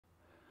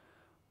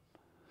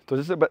So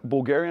this is a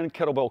Bulgarian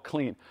kettlebell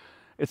clean.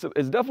 It's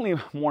definitely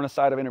more on the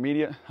side of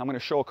intermediate. I'm going to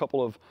show a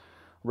couple of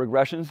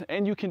regressions,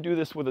 and you can do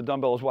this with a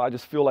dumbbell as well. I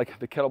just feel like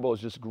the kettlebell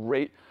is just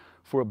great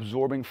for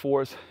absorbing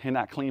force in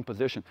that clean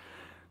position.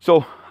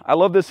 So I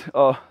love this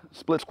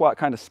split squat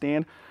kind of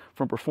stand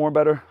from Perform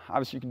Better.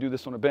 Obviously you can do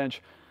this on a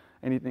bench,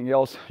 anything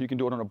else. You can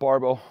do it on a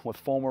barbell with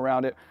foam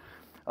around it.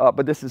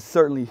 But this is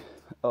certainly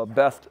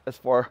best as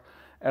far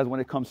as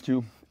when it comes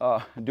to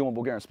doing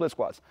Bulgarian split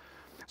squats.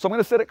 So I'm going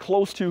to set it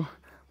close to,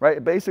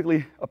 right?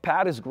 Basically a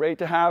pad is great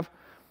to have.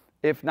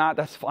 If not,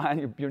 that's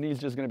fine. Your knee's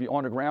just going to be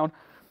on the ground.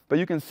 But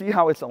you can see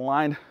how it's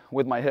aligned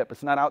with my hip.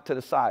 It's not out to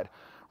the side,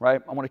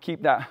 right? I want to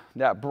keep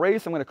that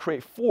brace. I'm going to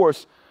create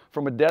force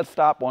from a dead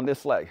stop on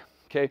this leg,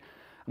 okay?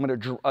 I'm going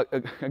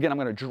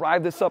to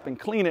drive this up and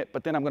clean it,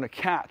 but then I'm going to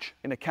catch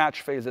in the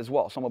catch phase as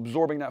well. So I'm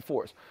absorbing that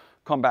force.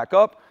 Come back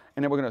up,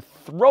 and then we're going to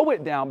throw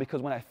it down,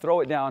 because when I throw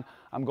it down,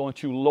 I'm going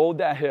to load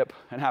that hip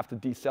and have to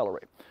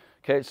decelerate.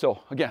 Okay, so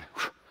again,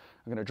 I'm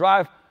going to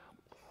drive,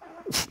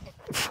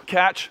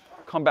 catch,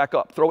 come back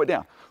up, throw it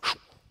down,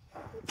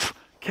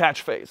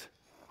 catch phase,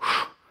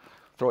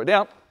 throw it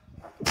down,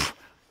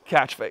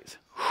 catch phase,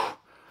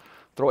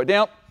 throw it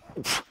down,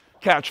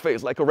 catch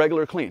phase, like a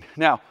regular clean.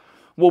 Now,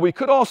 what we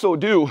could also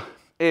do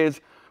is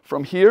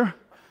from here,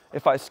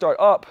 if I start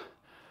up,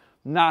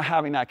 not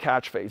having that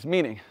catch phase,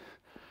 meaning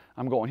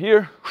I'm going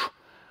here,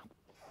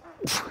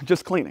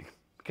 just cleaning.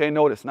 Okay,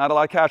 notice, not a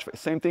lot of catch phase.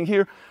 Same thing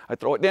here, I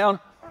throw it down,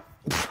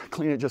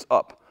 clean it just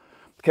up.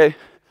 Okay,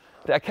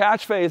 that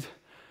catch phase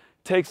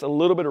takes a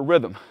little bit of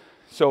rhythm.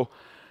 So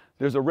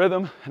there's a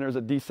rhythm and there's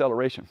a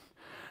deceleration.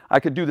 I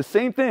could do the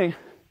same thing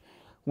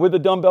with the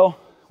dumbbell.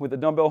 With the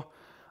dumbbell,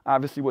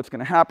 obviously what's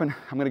gonna happen,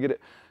 I'm gonna get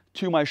it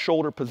to my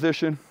shoulder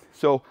position.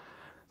 So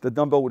the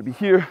dumbbell would be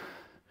here.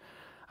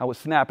 I would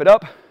snap it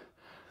up,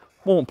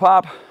 boom,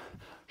 pop,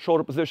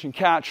 shoulder position,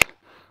 catch,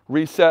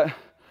 reset,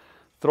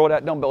 throw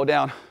that dumbbell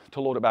down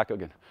to load it back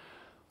again.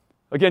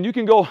 Again, you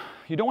can go,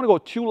 you don't want to go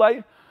too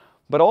light,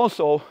 but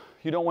also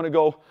you don't want to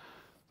go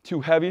too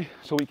heavy,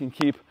 so we can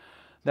keep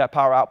that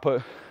power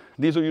output.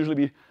 These will usually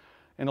be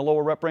in the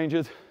lower rep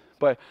ranges,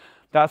 but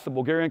that's the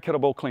Bulgarian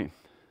kettlebell clean.